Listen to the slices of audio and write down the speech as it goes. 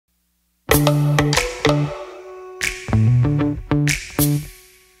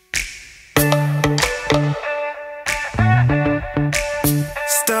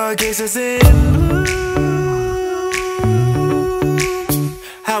Stargazers in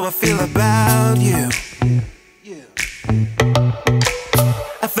how I feel about you.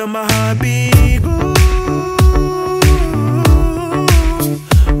 I feel my heart beat,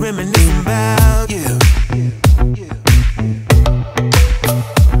 reminiscing about you.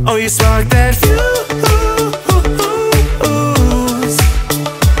 Oh, you spark that fuse.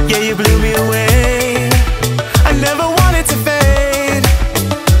 Yeah, you blew me away. I never wanted to fade,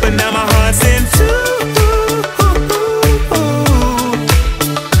 but now my heart's in tune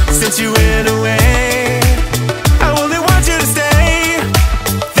since you went away.